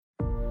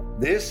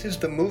This is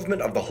the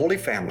movement of the Holy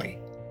Family.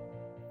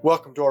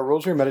 Welcome to our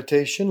Rosary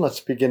Meditation. Let's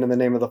begin in the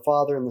name of the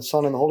Father, and the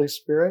Son, and the Holy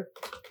Spirit.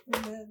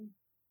 Amen.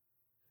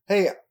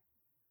 Hey,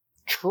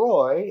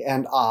 Troy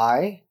and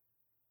I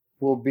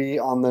will be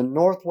on the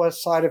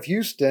northwest side of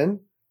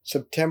Houston,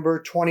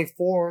 September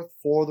 24th,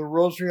 for the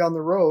Rosary on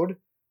the Road.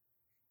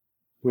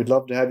 We'd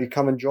love to have you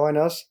come and join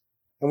us.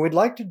 And we'd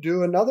like to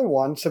do another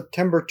one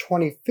September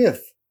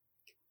 25th.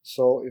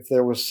 So if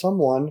there was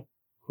someone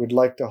who'd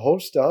like to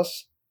host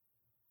us,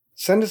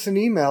 send us an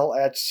email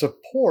at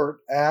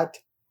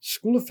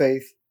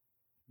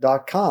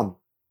support@schooloffaith.com.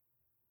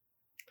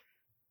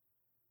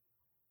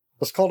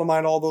 Let's call to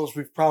mind all those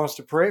we've promised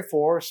to pray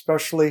for,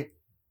 especially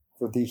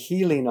for the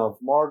healing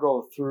of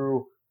Margot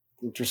through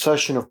the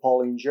intercession of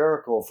Pauline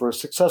Jericho, for a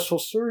successful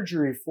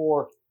surgery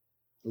for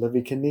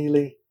Livy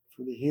Keneally,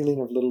 for the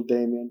healing of little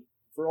Damien,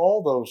 for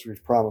all those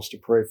we've promised to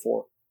pray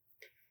for.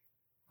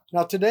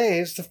 Now today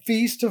is the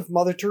feast of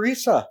Mother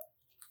Teresa.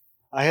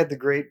 I had the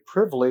great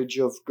privilege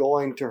of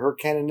going to her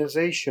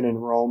canonization in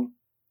Rome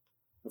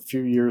a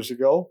few years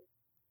ago.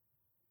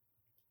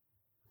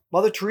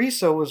 Mother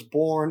Teresa was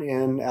born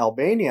in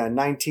Albania in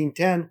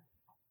 1910,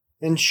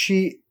 and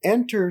she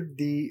entered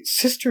the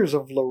Sisters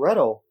of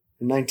Loreto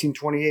in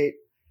 1928.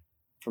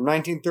 From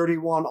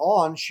 1931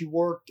 on, she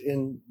worked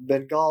in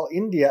Bengal,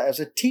 India as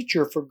a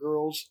teacher for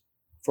girls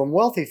from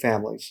wealthy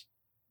families.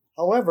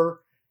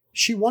 However,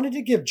 she wanted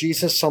to give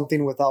Jesus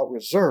something without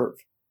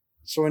reserve.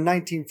 So in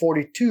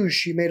 1942,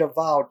 she made a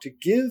vow to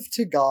give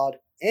to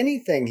God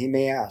anything he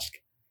may ask,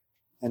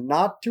 and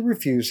not to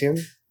refuse him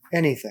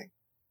anything.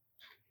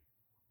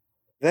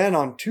 Then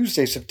on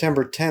Tuesday,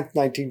 September 10th,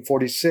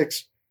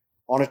 1946,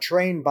 on a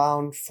train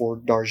bound for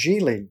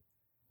Darjeeling,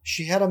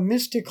 she had a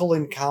mystical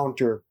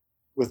encounter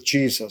with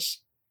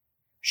Jesus.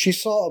 She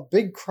saw a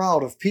big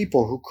crowd of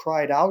people who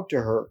cried out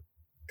to her,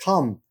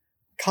 "Come,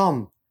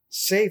 come,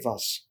 save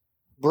us,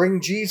 bring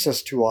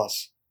Jesus to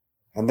us."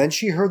 And then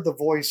she heard the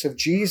voice of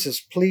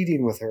Jesus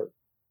pleading with her,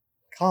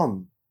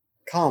 "Come,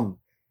 come,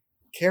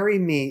 carry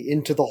me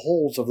into the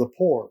holes of the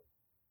poor.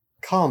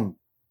 Come,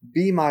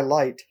 be my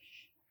light."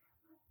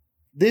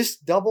 This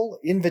double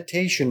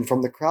invitation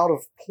from the crowd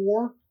of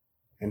poor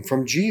and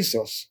from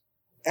Jesus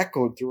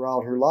echoed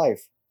throughout her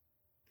life.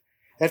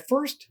 At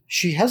first,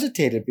 she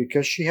hesitated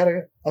because she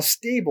had a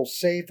stable,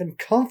 safe, and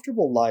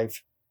comfortable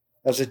life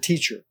as a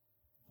teacher.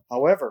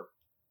 However,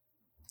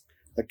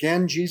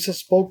 again, Jesus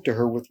spoke to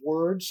her with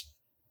words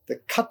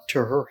that cut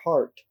to her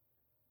heart.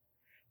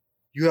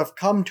 "You have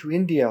come to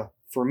India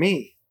for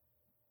me.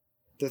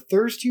 The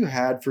thirst you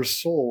had for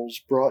souls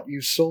brought you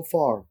so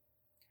far.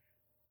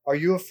 Are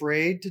you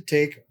afraid to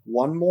take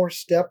one more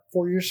step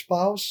for your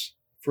spouse,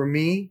 for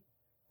me,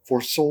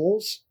 for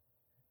souls?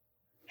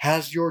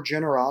 Has your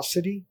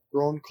generosity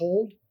grown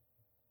cold?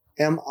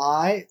 Am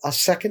I a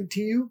second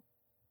to you?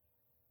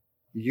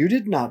 You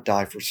did not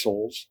die for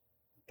souls.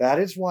 That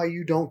is why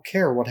you don't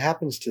care what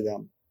happens to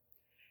them.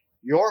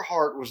 Your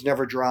heart was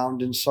never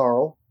drowned in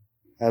sorrow,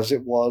 as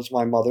it was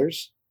my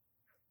mother's.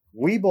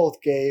 We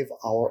both gave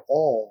our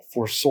all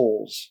for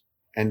souls.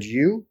 And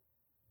you?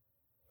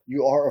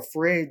 You are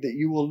afraid that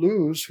you will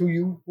lose who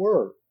you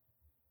were,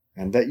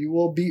 and that you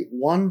will be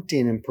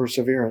wanting in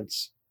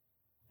perseverance.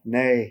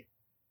 Nay,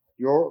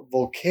 your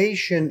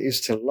vocation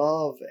is to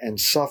love and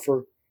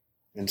suffer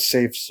and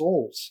save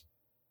souls.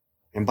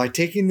 And by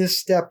taking this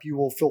step, you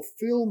will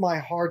fulfill my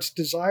heart's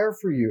desire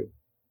for you.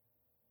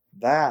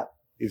 That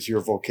is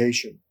your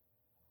vocation.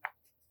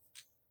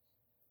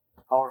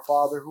 Our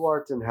Father, who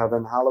art in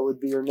heaven, hallowed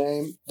be your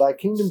name. Thy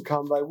kingdom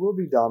come, thy will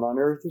be done on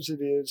earth as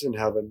it is in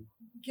heaven.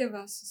 Give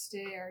us this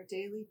day our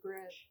daily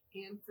bread,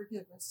 and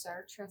forgive us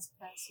our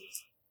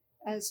trespasses,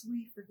 as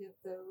we forgive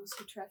those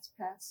who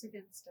trespass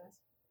against us.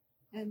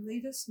 And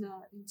lead us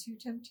not into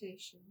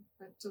temptation,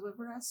 but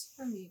deliver us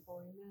from evil.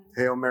 Amen.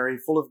 Hail Mary,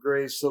 full of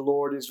grace, the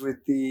Lord is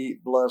with thee.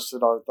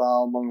 Blessed art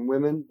thou among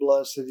women.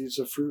 Blessed is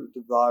the fruit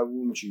of thy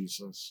womb,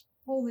 Jesus.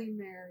 Holy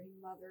Mary,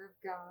 Mother of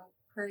God,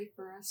 pray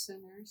for us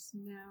sinners,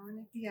 now and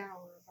at the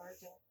hour of our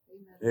death.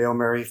 Amen. Hail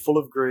Mary, full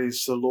of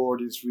grace, the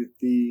Lord is with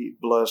thee.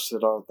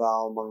 Blessed art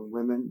thou among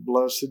women.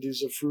 Blessed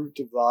is the fruit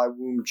of thy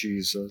womb,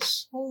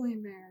 Jesus. Holy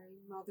Mary,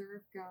 Mother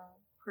of God,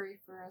 pray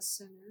for us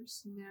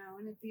sinners, now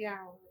and at the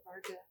hour of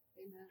our death.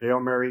 Amen. Hail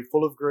Mary,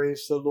 full of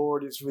grace, the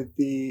Lord is with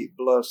thee.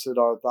 Blessed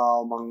art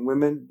thou among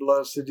women.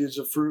 Blessed is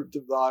the fruit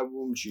of thy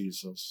womb,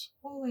 Jesus.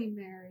 Holy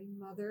Mary,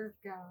 Mother of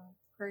God,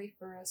 pray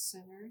for us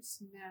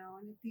sinners, now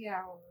and at the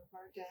hour of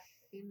our death.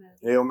 Amen.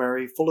 Hail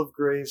Mary, full of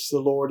grace, the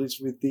Lord is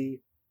with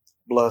thee.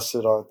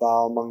 Blessed art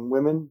thou among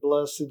women.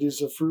 Blessed is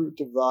the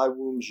fruit of thy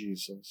womb,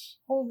 Jesus.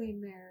 Holy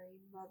Mary,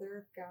 Mother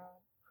of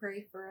God,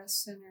 pray for us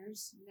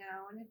sinners,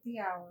 now and at the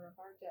hour of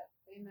our death.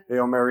 Amen.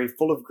 Hail Mary,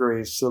 full of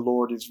grace, the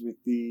Lord is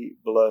with thee.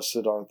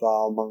 Blessed art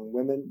thou among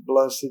women.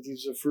 Blessed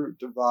is the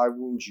fruit of thy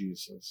womb,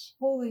 Jesus.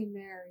 Holy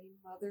Mary,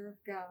 Mother of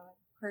God,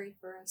 pray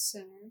for us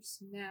sinners,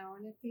 now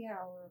and at the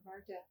hour of our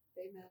death.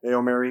 Amen.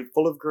 Hail Mary,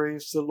 full of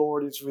grace, the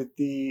Lord is with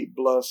thee.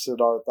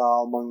 Blessed art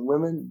thou among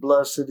women.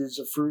 Blessed is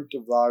the fruit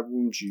of thy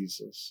womb,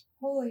 Jesus.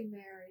 Holy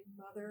Mary,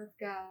 Mother of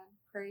God,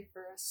 pray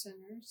for us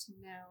sinners,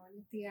 now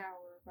and at the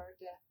hour of our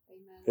death.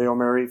 Amen. Hail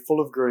Mary,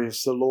 full of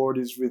grace, the Lord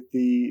is with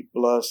thee.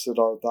 Blessed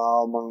art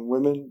thou among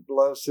women.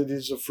 Blessed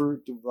is the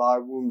fruit of thy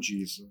womb,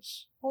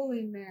 Jesus.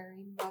 Holy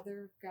Mary,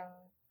 Mother of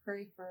God,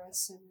 pray for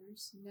us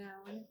sinners,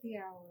 now and at the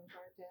hour of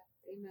our death.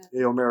 Amen.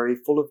 Hail Mary,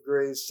 full of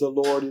grace, the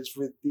Lord is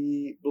with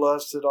thee.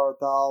 Blessed art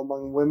thou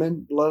among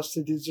women.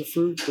 Blessed is the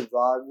fruit of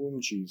thy womb,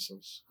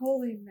 Jesus.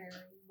 Holy Mary,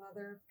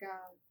 Mother of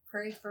God,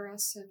 pray for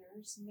us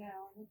sinners,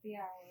 now and at the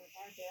hour of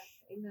our death.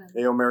 Amen.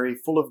 Hail Mary,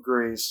 full of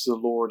grace, the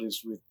Lord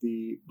is with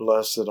thee.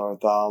 Blessed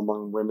art thou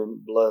among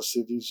women.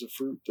 Blessed is the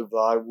fruit of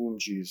thy womb,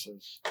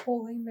 Jesus.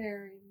 Holy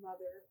Mary,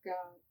 Mother of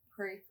God,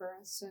 pray for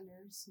us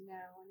sinners,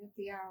 now and at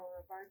the hour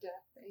of our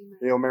death. Amen.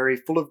 Hail Mary,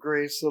 full of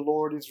grace, the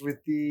Lord is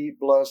with thee.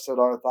 Blessed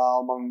art thou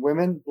among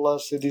women.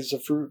 Blessed is the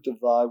fruit of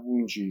thy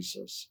womb,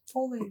 Jesus.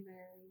 Holy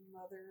Mary,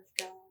 Mother of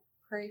God,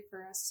 pray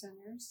for us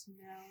sinners,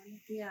 now and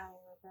at the hour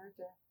of our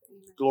death.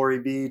 Amen. Glory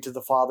be to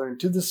the Father, and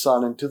to the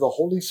Son, and to the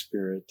Holy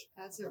Spirit.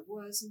 As it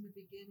was in the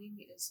beginning,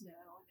 is now,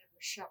 and ever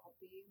shall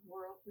be,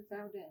 world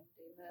without end.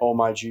 Amen. O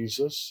my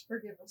Jesus,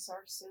 forgive us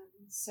our sins,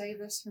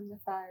 save us from the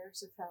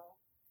fires of hell.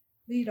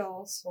 Lead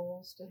all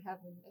souls to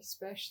heaven,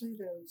 especially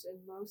those in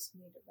most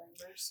need of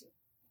thy mercy.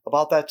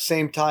 about that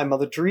same time,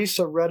 Mother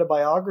Teresa read a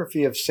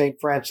biography of St.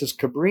 Francis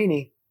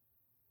Cabrini,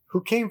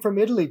 who came from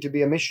Italy to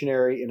be a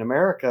missionary in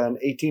America in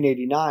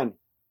 1889.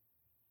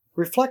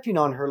 Reflecting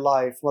on her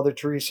life, Mother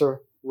Teresa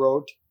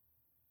wrote,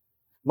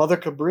 Mother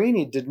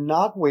Cabrini did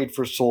not wait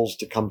for souls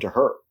to come to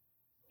her.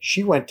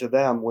 She went to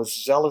them with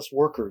zealous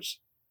workers.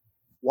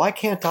 Why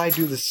can't I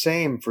do the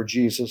same for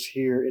Jesus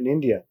here in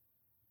India?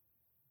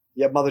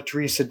 Yet Mother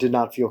Teresa did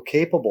not feel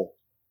capable.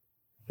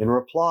 In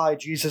reply,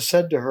 Jesus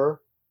said to her,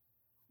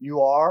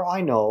 You are,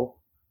 I know,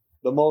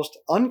 the most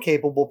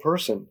uncapable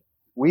person,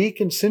 weak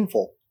and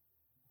sinful.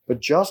 But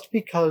just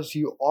because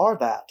you are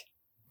that,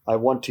 I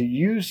want to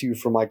use you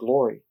for my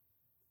glory.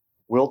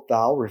 Wilt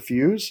thou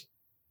refuse?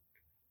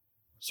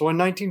 So in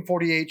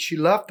 1948, she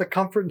left the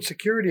comfort and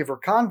security of her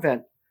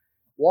convent,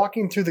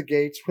 walking through the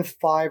gates with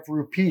 5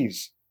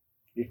 rupees,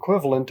 the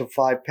equivalent of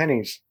 5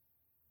 pennies,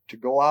 to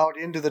go out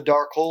into the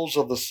dark holes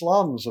of the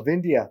slums of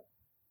India,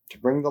 to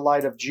bring the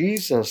light of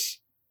Jesus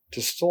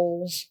to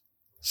souls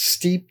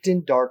steeped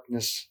in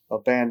darkness,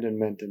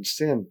 abandonment, and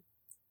sin.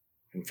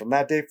 And from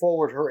that day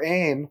forward, her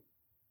aim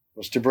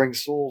was to bring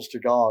souls to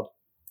God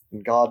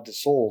and God to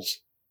souls.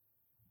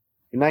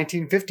 In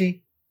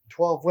 1950,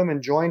 12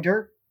 women joined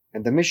her,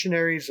 and the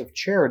Missionaries of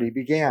Charity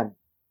began.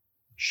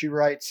 She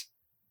writes,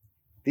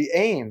 The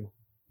aim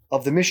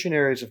of the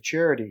Missionaries of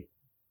Charity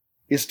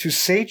is to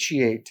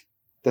satiate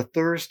the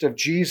thirst of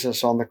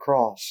Jesus on the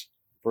cross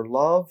for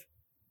love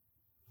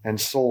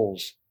and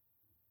souls.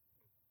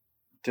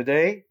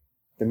 Today,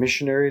 the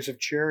Missionaries of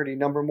Charity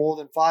number more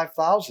than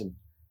 5,000,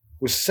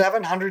 with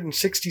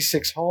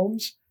 766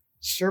 homes,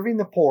 serving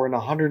the poor in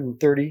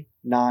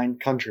 139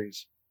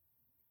 countries.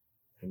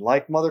 And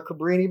like Mother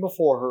Cabrini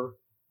before her,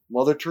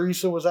 Mother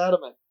Teresa was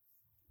adamant.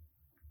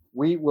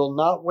 We will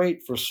not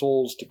wait for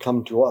souls to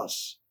come to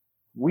us.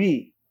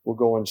 We will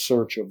go in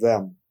search of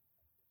them.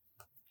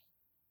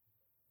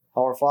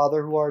 Our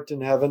Father who art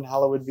in heaven,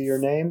 hallowed be your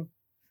name.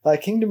 Thy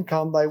kingdom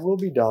come, thy will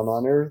be done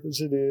on earth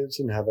as it is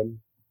in heaven.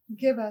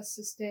 Give us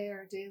this day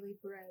our daily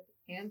bread,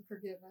 and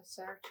forgive us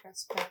our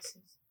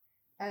trespasses,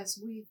 as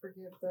we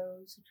forgive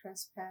those who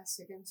trespass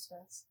against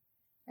us.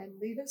 And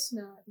lead us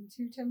not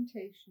into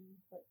temptation,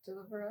 but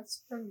deliver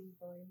us from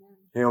evil. Amen.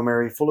 Hail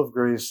Mary, full of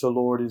grace, the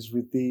Lord is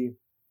with thee.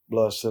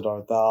 Blessed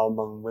art thou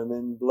among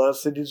women.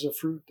 Blessed is the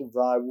fruit of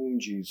thy womb,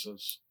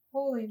 Jesus.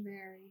 Holy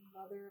Mary,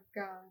 Mother of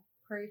God,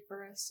 pray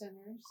for us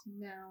sinners,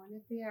 now and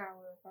at the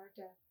hour of our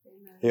death.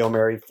 Amen. Hail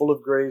Mary, full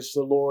of grace,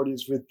 the Lord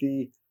is with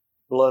thee.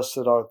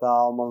 Blessed art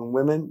thou among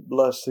women.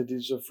 Blessed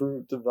is the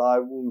fruit of thy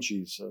womb,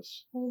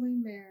 Jesus. Holy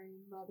Mary,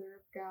 Mother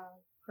of God,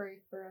 pray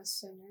for us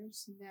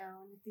sinners, now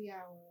and at the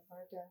hour of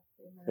our death.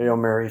 Amen. Hail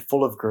Mary,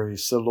 full of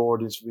grace, the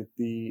Lord is with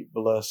thee.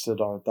 Blessed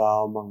art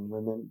thou among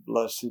women.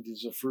 Blessed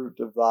is the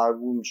fruit of thy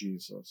womb,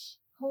 Jesus.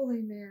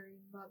 Holy Mary,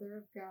 Mother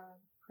of God,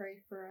 pray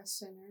for us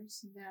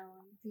sinners, now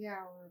and at the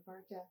hour of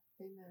our death.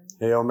 Amen.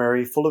 Hail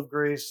Mary, full of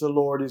grace, the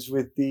Lord is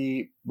with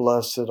thee.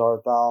 Blessed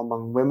art thou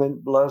among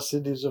women.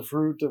 Blessed is the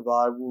fruit of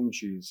thy womb,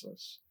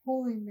 Jesus.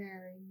 Holy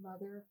Mary,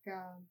 Mother of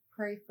God,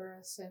 pray for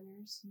us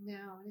sinners,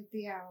 now and at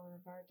the hour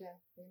of our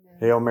death. Amen.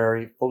 Hail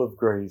Mary, full of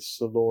grace,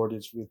 the Lord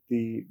is with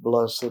thee.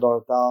 Blessed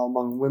art thou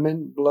among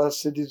women.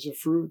 Blessed is the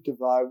fruit of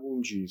thy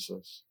womb,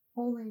 Jesus.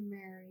 Holy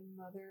Mary,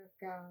 Mother of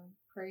God,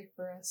 pray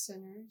for us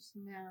sinners,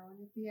 now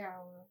and at the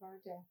hour of our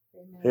death.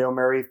 Amen. Hail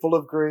Mary, full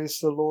of grace,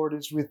 the Lord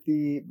is with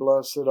thee.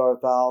 Blessed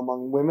art thou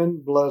among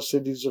women.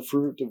 Blessed is the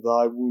fruit of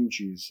thy womb,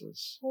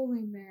 Jesus.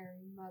 Holy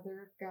Mary,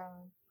 Mother of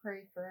God,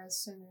 pray for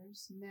us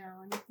sinners,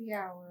 now and at the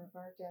hour of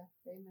our death.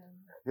 Amen.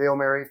 Hail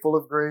Mary, full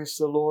of grace,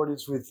 the Lord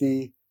is with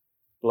thee.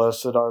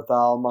 Blessed art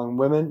thou among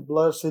women.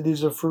 Blessed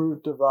is the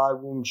fruit of thy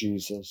womb,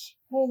 Jesus.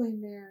 Holy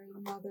Mary,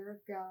 Mother of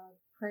God,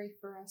 pray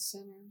for us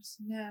sinners,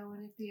 now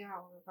and at the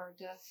hour of our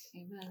death.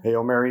 Amen.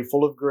 Hail Mary,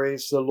 full of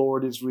grace, the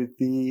Lord is with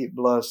thee.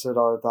 Blessed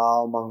art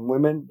thou among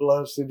women.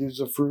 Blessed is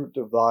the fruit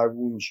of thy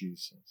womb,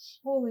 Jesus.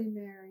 Holy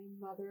Mary,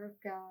 Mother of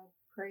God,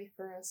 pray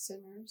for us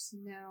sinners,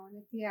 now and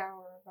at the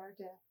hour of our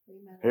death.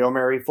 Amen. Hail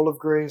Mary, full of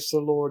grace, the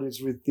Lord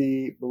is with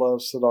thee.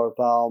 Blessed art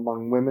thou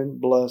among women.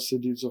 Blessed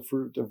is the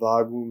fruit of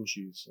thy womb,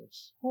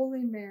 Jesus.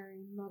 Holy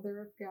Mary, Mother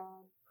of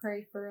God,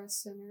 pray for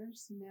us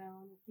sinners, now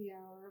and at the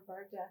hour of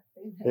our death.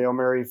 Amen. Hail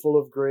Mary, full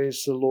of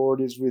grace, the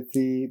Lord is with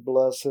thee.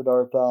 Blessed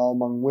art thou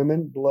among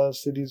women.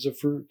 Blessed is the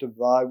fruit of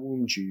thy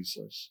womb,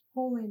 Jesus.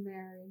 Holy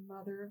Mary,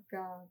 Mother of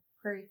God,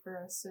 pray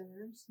for us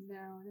sinners,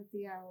 now and at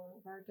the hour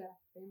of our death.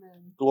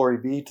 Amen. Glory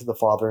be to the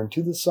Father, and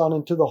to the Son,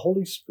 and to the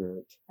Holy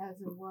Spirit. As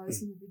it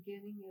was in the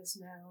beginning, is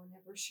now, and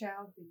ever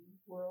shall be,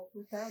 world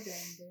without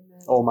end.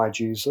 Amen. O my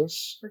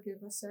Jesus,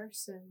 forgive us our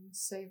sins,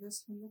 save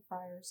us from the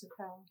fires of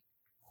hell.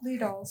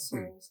 Lead all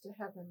souls to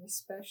heaven,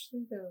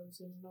 especially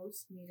those in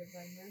most need of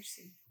thy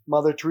mercy.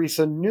 Mother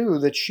Teresa knew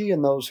that she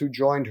and those who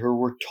joined her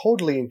were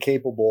totally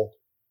incapable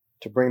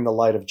to bring the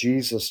light of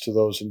Jesus to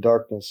those in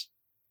darkness.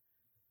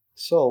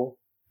 So,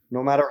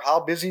 no matter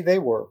how busy they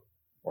were,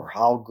 or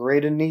how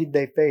great a need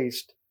they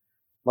faced,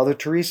 Mother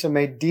Teresa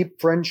made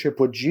deep friendship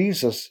with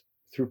Jesus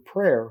through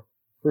prayer,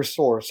 her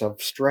source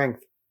of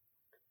strength.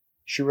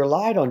 She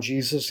relied on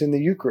Jesus in the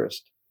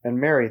Eucharist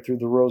and Mary through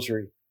the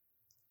Rosary.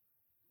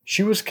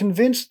 She was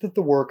convinced that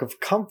the work of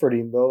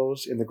comforting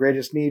those in the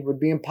greatest need would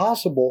be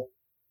impossible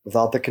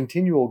without the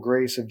continual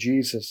grace of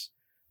Jesus,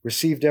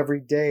 received every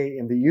day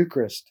in the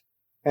Eucharist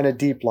and a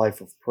deep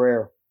life of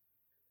prayer.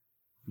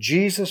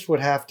 Jesus would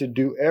have to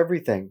do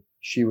everything,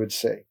 she would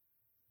say.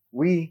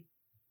 We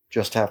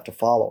just have to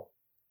follow.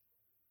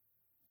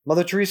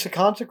 Mother Teresa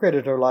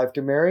consecrated her life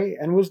to Mary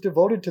and was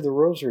devoted to the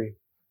Rosary.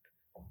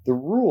 The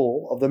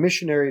rule of the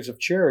missionaries of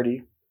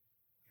charity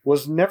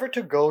was never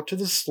to go to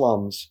the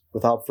slums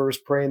without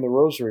first praying the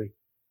Rosary.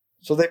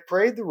 So they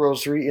prayed the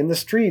Rosary in the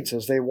streets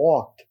as they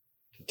walked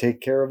to take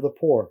care of the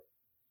poor.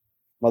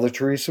 Mother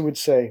Teresa would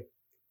say,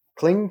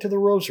 "Cling to the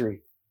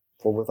Rosary,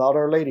 for without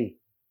Our Lady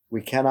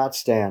we cannot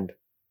stand."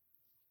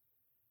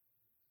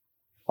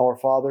 Our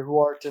Father who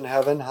art in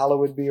heaven,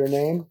 hallowed be your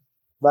name.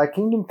 Thy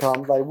kingdom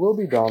come, thy will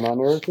be done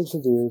on earth as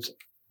it is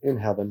in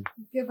heaven.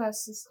 Give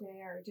us this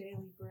day our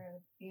daily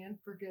bread,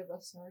 and forgive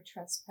us our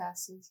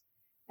trespasses,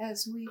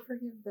 as we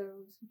forgive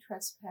those who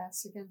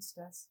trespass against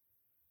us.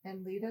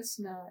 And lead us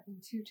not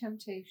into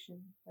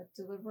temptation, but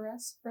deliver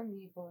us from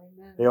evil.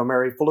 Amen. Hail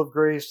Mary, full of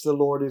grace, the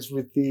Lord is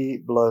with thee.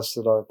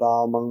 Blessed art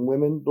thou among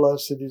women.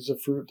 Blessed is the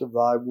fruit of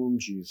thy womb,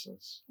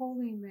 Jesus.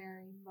 Holy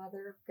Mary,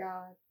 Mother of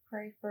God,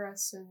 pray for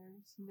us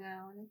sinners,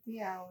 now and at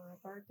the hour of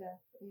our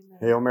death. Amen.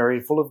 Hail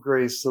Mary, full of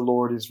grace, the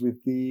Lord is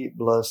with thee.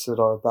 Blessed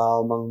art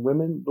thou among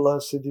women.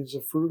 Blessed is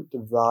the fruit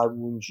of thy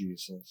womb,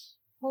 Jesus.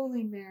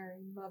 Holy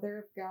Mary, Mother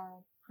of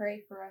God,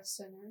 pray for us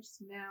sinners,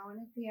 now and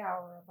at the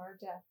hour of our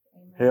death.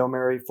 Amen. Hail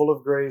Mary, full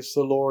of grace,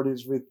 the Lord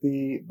is with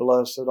thee.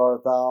 Blessed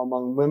art thou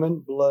among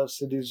women.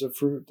 Blessed is the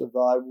fruit of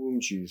thy womb,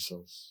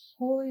 Jesus.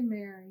 Holy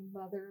Mary,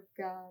 Mother of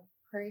God,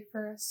 pray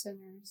for us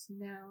sinners,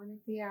 now and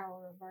at the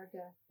hour of our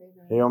death.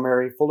 Amen. Hail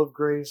Mary, full of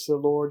grace, the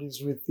Lord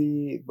is with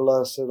thee.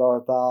 Blessed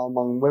art thou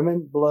among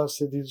women.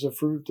 Blessed is the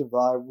fruit of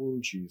thy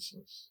womb,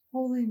 Jesus.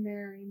 Holy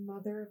Mary,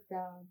 Mother of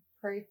God,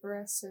 pray for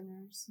us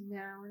sinners,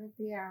 now and at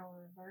the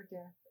hour of our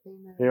death.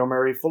 Amen. Hail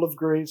Mary, full of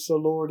grace, the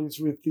Lord is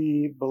with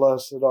thee.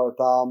 Blessed art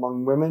thou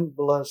among women.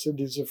 Blessed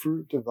is the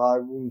fruit of thy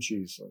womb,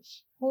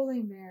 Jesus.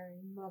 Holy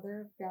Mary,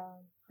 Mother of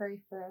God, pray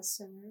for us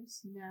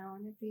sinners, now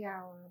and at the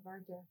hour of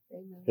our death.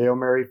 Amen. Hail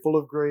Mary, full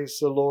of grace,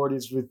 the Lord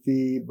is with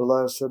thee.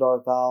 Blessed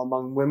art thou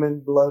among women.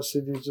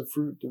 Blessed is the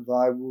fruit of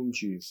thy womb,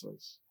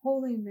 Jesus.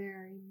 Holy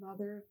Mary,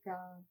 Mother of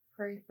God,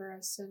 pray for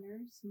us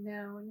sinners,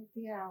 now and at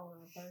the hour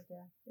of our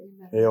death.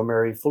 Amen. Hail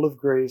Mary, full of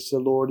grace, the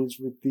Lord is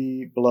with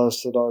thee.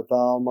 Blessed art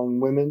thou among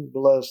women.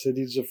 Blessed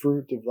is the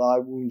fruit of thy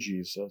womb,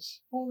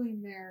 Jesus. Holy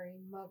Mary,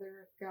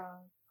 Mother of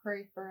God,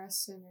 pray for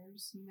us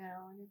sinners,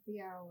 now and at the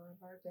hour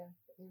of our death.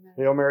 Amen.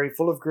 Hail Mary,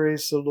 full of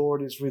grace, the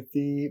Lord is with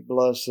thee.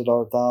 Blessed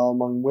art thou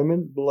among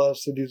women.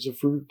 Blessed is the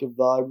fruit of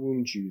thy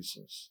womb,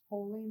 Jesus.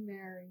 Holy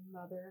Mary,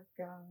 Mother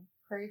of God,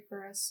 pray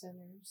for us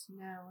sinners,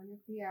 now and at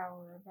the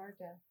hour of our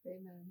death.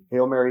 Amen.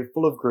 Hail Mary,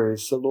 full of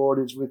grace, the Lord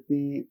is with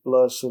thee.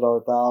 Blessed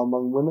art thou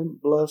among women.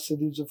 Blessed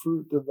is the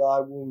fruit of thy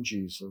womb,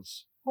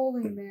 Jesus.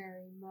 Holy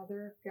Mary,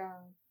 Mother of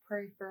God,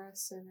 pray for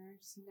us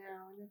sinners,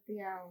 now and at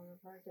the hour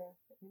of our death.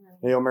 Amen.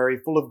 Hail Mary,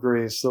 full of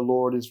grace, the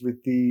Lord is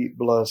with thee.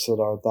 Blessed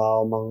art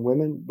thou among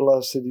women.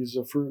 Blessed is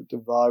the fruit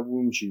of thy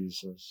womb,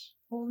 Jesus.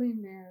 Holy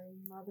Mary,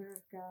 Mother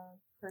of God,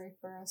 pray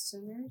for us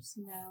sinners,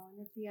 now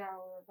and at the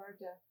hour of our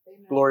death.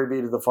 Amen. Glory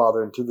be to the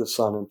Father, and to the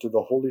Son, and to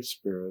the Holy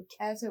Spirit.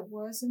 As it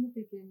was in the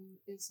beginning,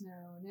 is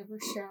now, and ever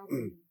shall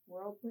be,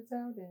 world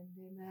without end.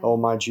 Amen. O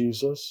my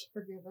Jesus,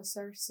 forgive us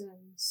our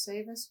sins,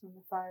 save us from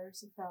the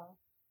fires of hell.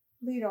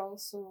 Lead all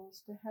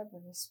souls to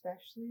heaven,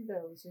 especially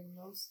those in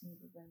most need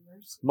of thy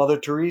mercy. Mother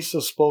Teresa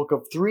spoke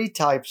of 3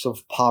 types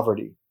of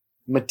poverty: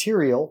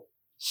 material,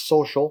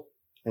 social,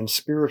 and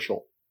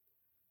spiritual.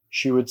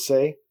 She would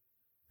say,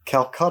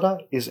 Calcutta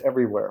is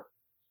everywhere,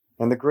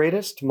 and the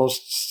greatest,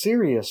 most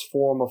serious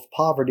form of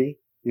poverty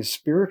is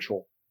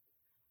spiritual.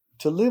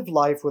 To live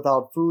life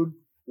without food,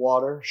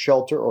 water,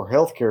 shelter, or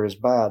health care is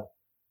bad,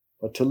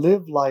 but to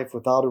live life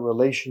without a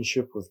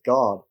relationship with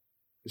God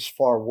is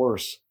far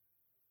worse.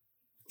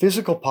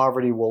 Physical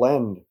poverty will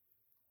end.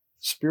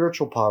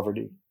 Spiritual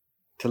poverty,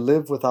 to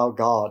live without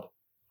God,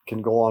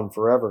 can go on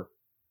forever.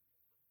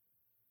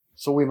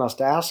 So we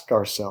must ask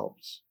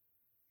ourselves,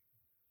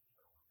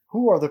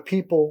 who are the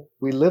people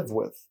we live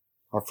with,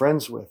 are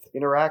friends with,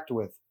 interact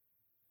with,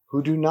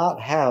 who do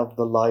not have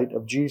the light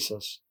of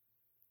Jesus?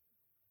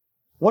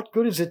 What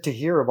good is it to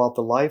hear about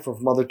the life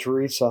of Mother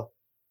Teresa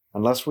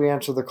unless we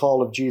answer the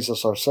call of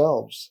Jesus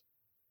ourselves?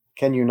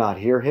 Can you not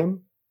hear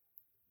him?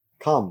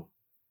 Come,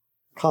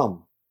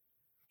 come,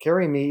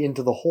 carry me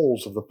into the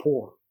holes of the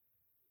poor.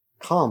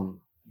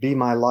 Come, be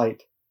my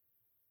light.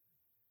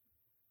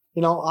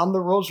 I'm the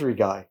rosary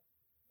guy,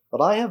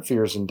 but I have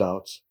fears and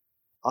doubts.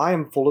 I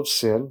am full of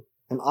sin,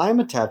 and I am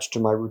attached to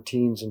my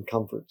routines and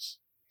comforts.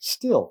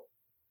 Still,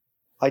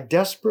 I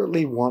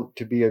desperately want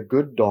to be a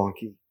good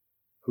donkey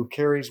who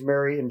carries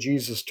Mary and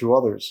Jesus to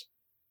others.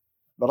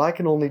 But I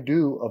can only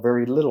do a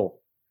very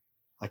little.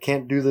 I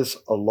can't do this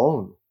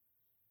alone.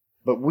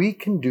 But we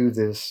can do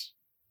this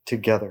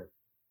together.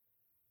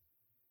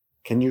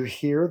 Can you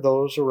hear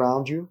those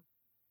around you?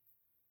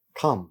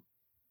 Come,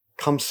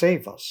 come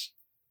save us.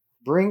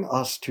 Bring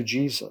us to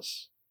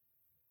Jesus.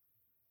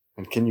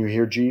 And can you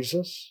hear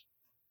Jesus?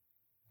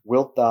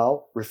 Wilt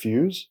thou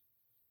refuse?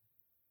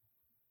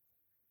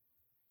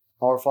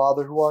 Our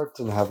Father who art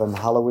in heaven,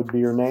 hallowed be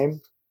your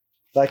name.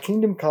 Thy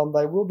kingdom come,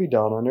 thy will be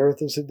done on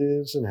earth as it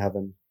is in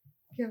heaven.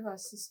 Give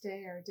us this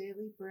day our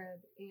daily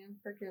bread, and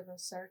forgive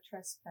us our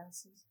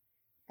trespasses,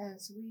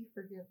 as we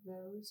forgive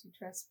those who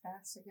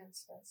trespass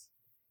against us.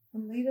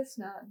 And lead us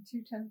not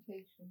into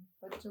temptation,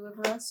 but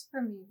deliver us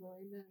from evil.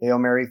 Amen. Hail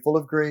Mary, full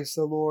of grace,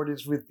 the Lord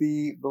is with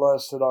thee.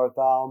 Blessed art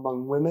thou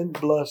among women.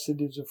 Blessed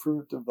is the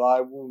fruit of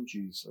thy womb,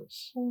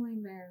 Jesus. Holy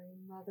Mary,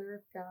 Mother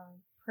of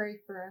God, pray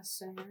for us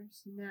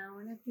sinners, now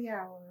and at the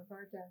hour of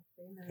our death.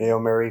 Amen. Hail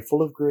Mary,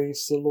 full of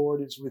grace, the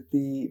Lord is with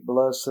thee.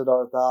 Blessed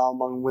art thou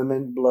among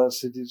women.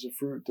 Blessed is the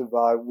fruit of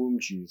thy womb,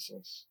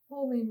 Jesus.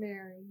 Holy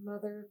Mary,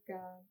 Mother of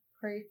God,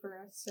 pray for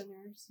us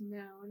sinners,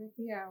 now and at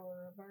the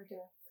hour of our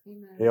death.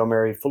 Amen. Hail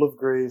Mary, full of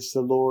grace, the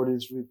Lord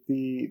is with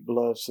thee.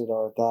 Blessed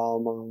art thou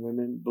among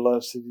women.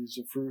 Blessed is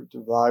the fruit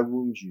of thy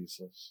womb,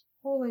 Jesus.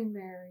 Holy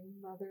Mary,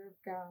 Mother of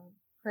God,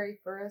 pray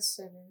for us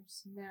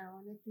sinners, now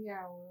and at the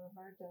hour of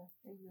our death.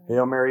 Amen.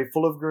 Hail Mary,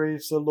 full of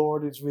grace, the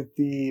Lord is with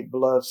thee.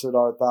 Blessed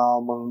art thou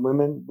among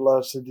women.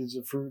 Blessed is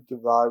the fruit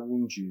of thy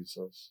womb,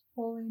 Jesus.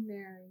 Holy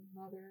Mary,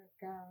 Mother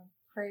of God,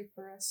 pray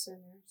for us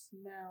sinners,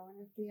 now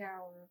and at the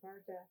hour of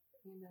our death.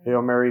 Amen.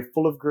 Hail Mary,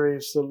 full of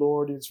grace, the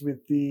Lord is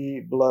with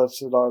thee.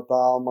 Blessed art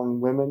thou among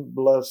women.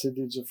 Blessed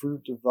is the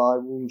fruit of thy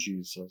womb,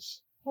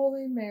 Jesus.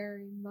 Holy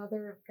Mary,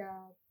 Mother of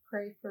God,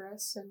 pray for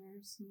us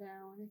sinners,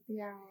 now and at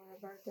the hour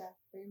of our death.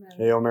 Amen.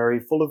 Hail Mary,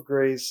 full of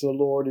grace, the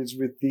Lord is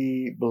with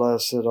thee.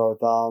 Blessed art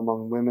thou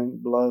among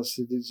women.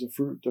 Blessed is the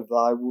fruit of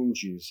thy womb,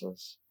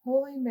 Jesus.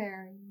 Holy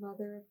Mary,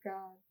 Mother of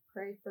God,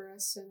 pray for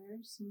us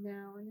sinners,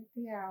 now and at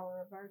the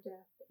hour of our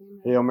death.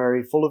 Amen. Hail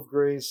Mary, full of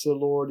grace, the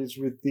Lord is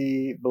with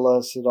thee.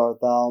 Blessed art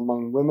thou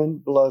among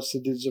women.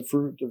 Blessed is the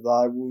fruit of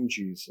thy womb,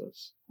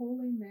 Jesus.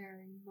 Holy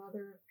Mary,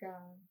 Mother of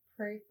God,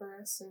 pray for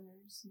us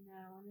sinners,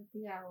 now and at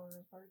the hour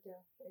of our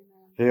death.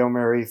 Amen. Hail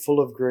Mary, full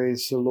of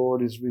grace, the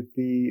Lord is with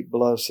thee.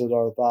 Blessed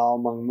art thou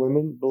among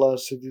women.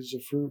 Blessed is the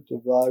fruit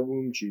of thy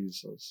womb,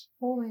 Jesus.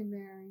 Holy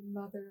Mary,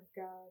 Mother of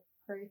God,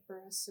 pray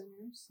for us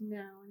sinners,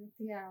 now and at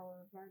the hour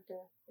of our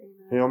death.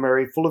 Amen. Hail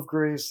Mary, full of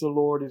grace, the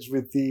Lord is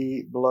with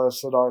thee.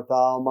 Blessed art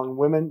thou among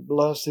women.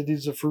 Blessed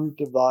is the fruit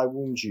of thy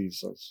womb,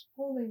 Jesus.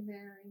 Holy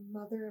Mary,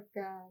 Mother of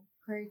God,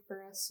 pray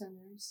for us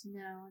sinners,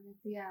 now and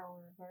at the hour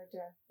of our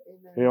death.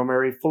 Amen. Hail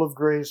Mary, full of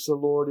grace, the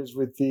Lord is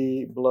with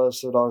thee.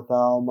 Blessed art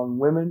thou among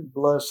women.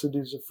 Blessed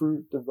is the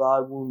fruit of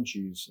thy womb,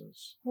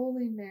 Jesus.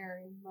 Holy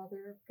Mary,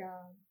 Mother of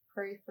God,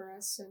 pray for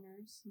us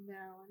sinners,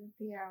 now and at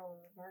the hour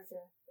of our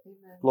death.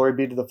 Amen. Glory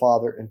be to the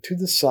Father, and to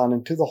the Son,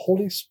 and to the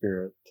Holy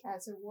Spirit.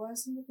 As it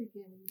was in the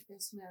beginning,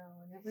 is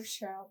now, and ever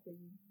shall be,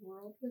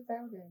 world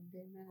without end.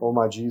 Amen. O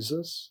my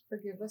Jesus,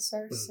 forgive us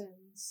our sins,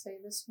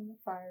 save us from the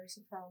fires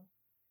of hell.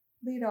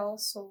 Lead all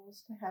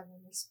souls to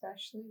heaven,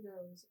 especially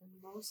those in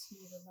most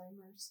need of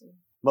thy mercy.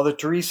 Mother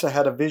Teresa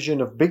had a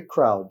vision of big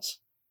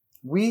crowds.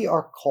 We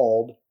are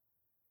called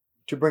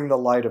to bring the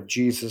light of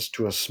Jesus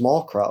to a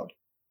small crowd.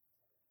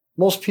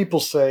 Most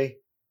people say,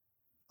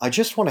 I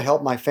just want to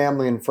help my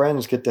family and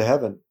friends get to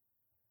heaven.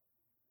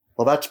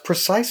 Well, that's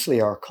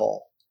precisely our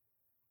call.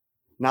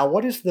 Now,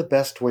 what is the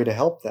best way to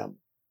help them?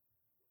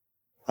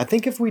 I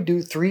think if we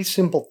do 3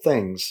 simple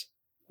things,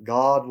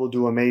 God will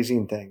do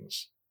amazing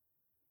things.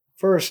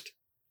 First,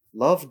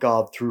 love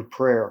God through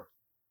prayer.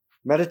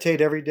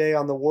 Meditate every day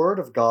on the Word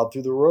of God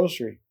through the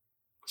Rosary.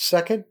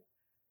 Second,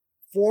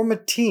 form a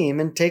team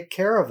and take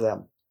care of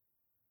them.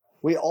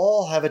 We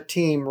all have a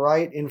team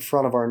right in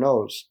front of our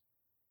nose.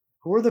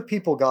 Who are the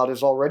people God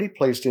has already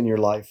placed in your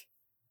life?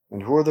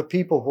 And who are the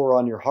people who are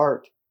on your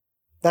heart?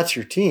 That's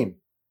your team,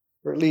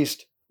 or at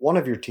least one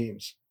of your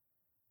teams.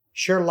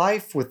 Share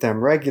life with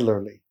them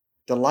regularly.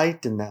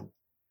 Delight in them.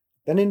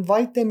 Then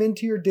invite them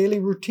into your daily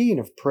routine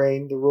of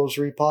praying the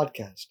Rosary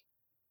podcast.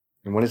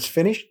 And when it's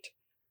finished,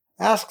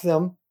 ask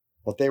them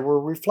what they were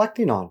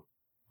reflecting on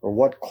or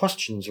what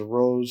questions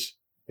arose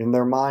in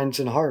their minds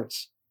and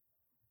hearts.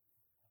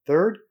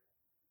 Third,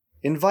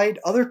 invite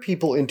other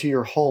people into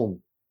your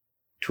home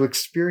to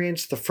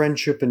experience the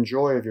friendship and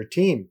joy of your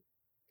team.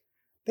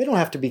 They don't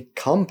have to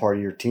become part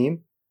of your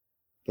team,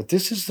 but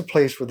this is the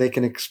place where they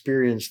can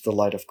experience the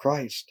light of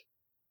Christ.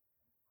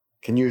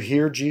 Can you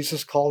hear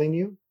Jesus calling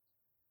you?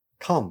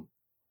 Come,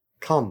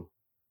 come,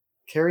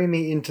 carry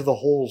me into the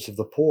holes of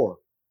the poor.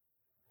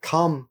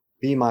 Come,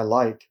 be my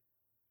light.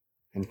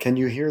 And can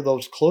you hear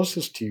those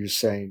closest to you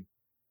saying,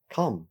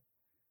 Come,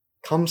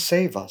 come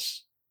save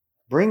us,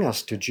 bring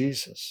us to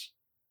Jesus?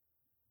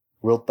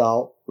 Wilt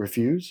thou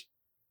refuse?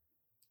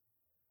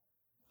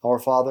 Our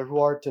Father who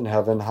art in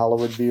heaven,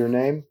 hallowed be your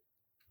name.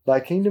 Thy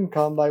kingdom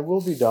come, thy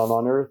will be done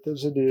on earth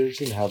as it is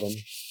in heaven.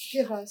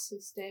 Give us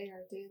this day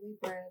our daily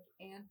bread,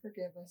 and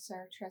forgive us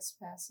our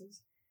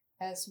trespasses,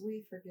 as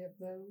we forgive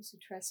those who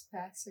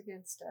trespass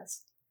against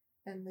us.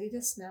 And lead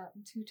us not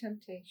into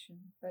temptation,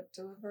 but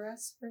deliver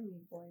us from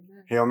evil.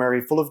 Amen. Hail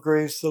Mary, full of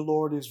grace, the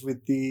Lord is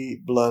with thee.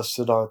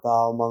 Blessed art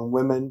thou among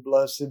women.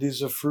 Blessed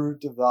is the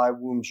fruit of thy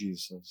womb,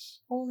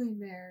 Jesus. Holy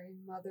Mary,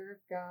 Mother of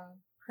God,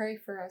 pray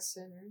for us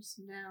sinners,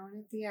 now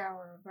and at the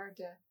hour of our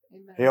death.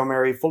 Amen. Hail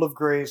Mary, full of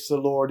grace, the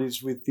Lord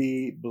is with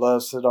thee.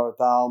 Blessed art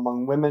thou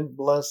among women.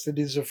 Blessed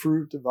is the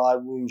fruit of thy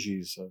womb,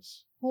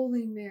 Jesus.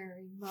 Holy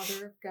Mary,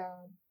 Mother of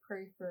God,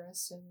 pray for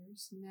us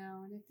sinners,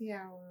 now and at the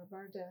hour of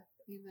our death.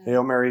 Amen.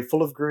 Hail Mary,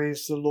 full of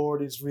grace, the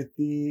Lord is with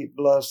thee.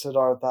 Blessed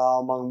art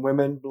thou among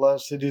women.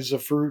 Blessed is the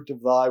fruit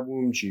of thy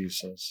womb,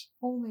 Jesus.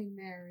 Holy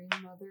Mary,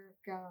 Mother of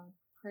God,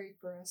 pray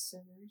for us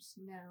sinners,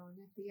 now and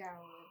at the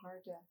hour of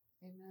our death.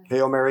 Amen.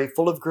 Hail Mary,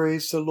 full of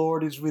grace, the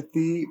Lord is with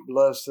thee.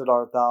 Blessed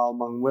art thou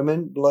among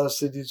women.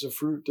 Blessed is the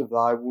fruit of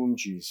thy womb,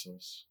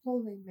 Jesus.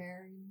 Holy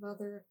Mary,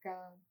 Mother of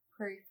God,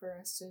 pray for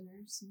us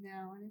sinners,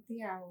 now and at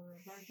the hour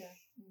of our death.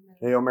 Amen.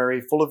 Hail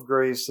Mary, full of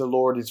grace, the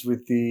Lord is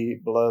with thee.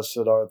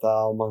 Blessed art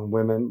thou among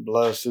women.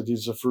 Blessed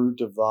is the fruit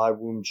of thy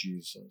womb,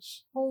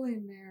 Jesus. Holy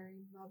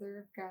Mary, Mother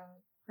of God,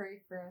 pray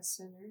for us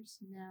sinners,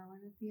 now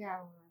and at the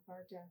hour of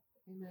our death.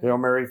 Amen. Hail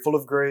Mary, full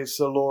of grace,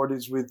 the Lord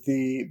is with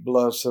thee.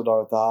 Blessed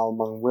art thou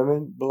among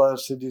women.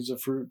 Blessed is the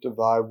fruit of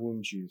thy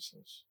womb,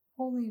 Jesus.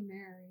 Holy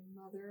Mary,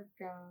 Mother of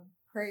God,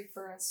 pray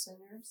for us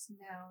sinners,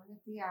 now and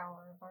at the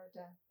hour of our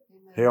death.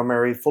 Amen. Hail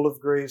Mary, full of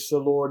grace, the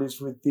Lord is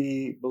with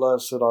thee.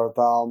 Blessed art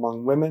thou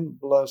among women.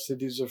 Blessed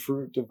is the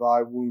fruit of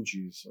thy womb,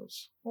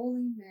 Jesus.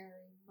 Holy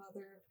Mary,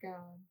 Mother of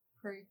God,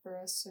 pray for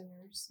us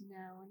sinners,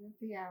 now and at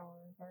the hour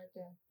of our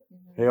death.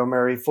 Amen. Hail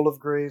Mary, full of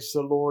grace,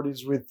 the Lord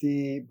is with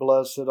thee.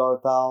 Blessed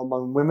art thou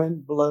among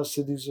women.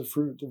 Blessed is the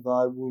fruit of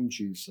thy womb,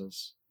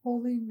 Jesus.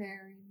 Holy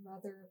Mary,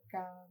 Mother of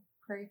God,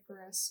 pray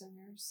for us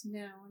sinners,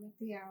 now and at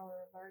the hour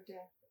of our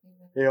death.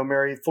 Amen. Hail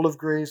Mary, full of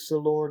grace, the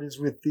Lord is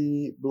with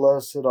thee.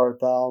 Blessed art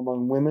thou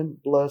among women.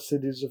 Blessed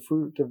is the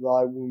fruit of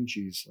thy womb,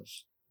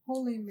 Jesus.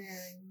 Holy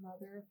Mary,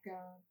 Mother of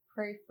God,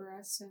 pray for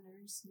us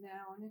sinners,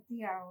 now and at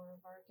the hour of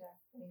our death.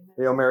 Amen.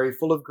 Hail Mary,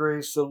 full of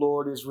grace, the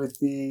Lord is with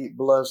thee.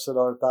 Blessed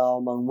art thou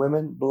among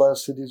women.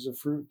 Blessed is the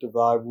fruit of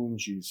thy womb,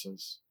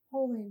 Jesus.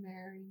 Holy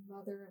Mary,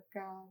 Mother of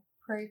God,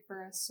 pray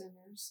for us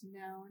sinners,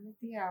 now and at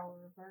the hour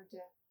of our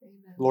death.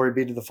 Amen. Glory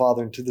be to the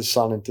Father, and to the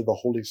Son, and to the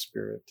Holy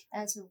Spirit.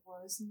 As it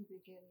was in the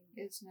beginning,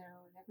 is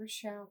now, and ever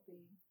shall be,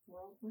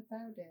 world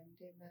without end.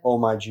 Amen. O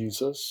my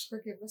Jesus,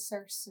 forgive us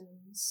our sins,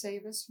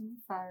 save us from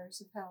the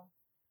fires of hell.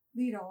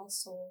 Lead all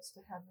souls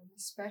to heaven,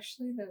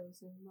 especially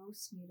those in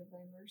most need of thy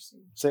mercy.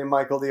 Saint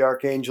Michael the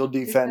Archangel,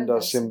 defend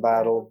us in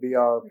battle. Be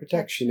our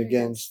protection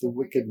against the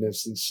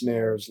wickedness and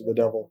snares of the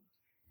devil.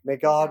 May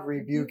God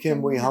rebuke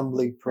him, we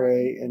humbly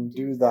pray, and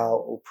do thou,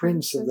 O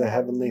Prince of the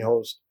heavenly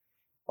host,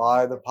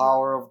 by the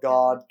power of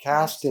God,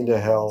 cast into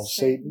hell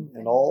Satan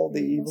and all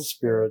the evil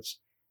spirits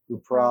who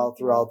prowl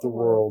throughout the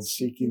world,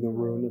 seeking the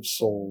ruin of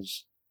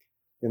souls.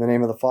 In the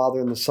name of the Father,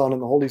 and the Son,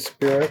 and the Holy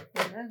Spirit.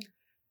 Amen.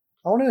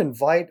 I want to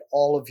invite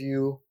all of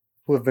you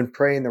who have been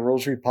praying the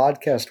Rosary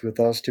podcast with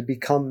us to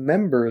become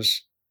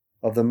members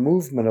of the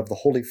movement of the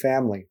Holy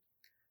Family.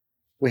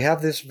 We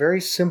have this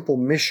very simple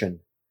mission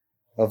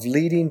of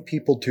leading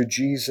people to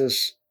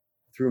Jesus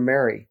through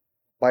Mary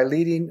by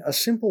leading a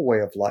simple way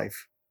of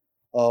life,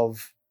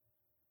 of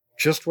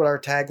just what our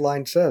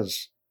tagline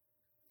says,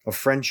 of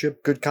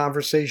friendship, good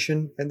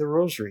conversation, and the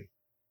Rosary.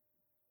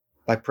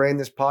 By praying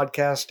this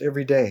podcast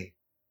every day,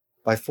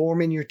 by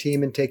forming your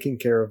team and taking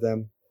care of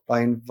them,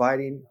 by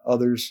inviting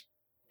others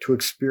to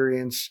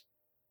experience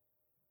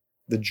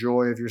the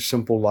joy of your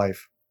simple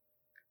life.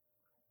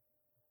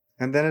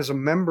 And then as a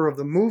member of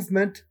the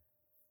movement,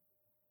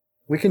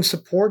 we can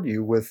support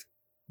you with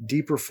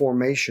deeper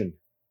formation,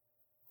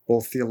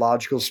 both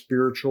theological,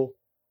 spiritual,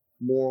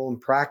 moral,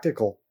 and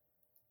practical.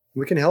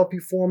 We can help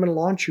you form and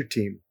launch your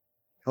team,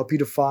 help you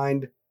to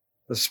find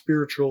a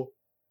spiritual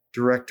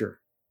director.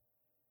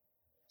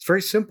 It's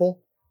very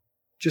simple.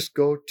 Just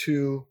go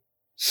to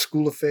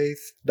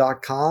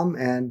schooloffaith.com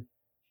and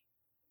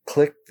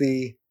click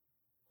the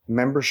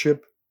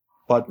membership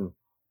button.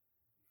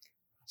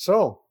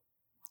 So,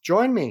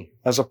 join me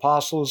as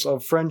apostles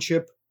of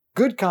friendship,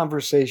 good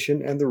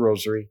conversation, and the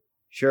rosary.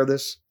 Share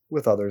this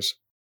with others.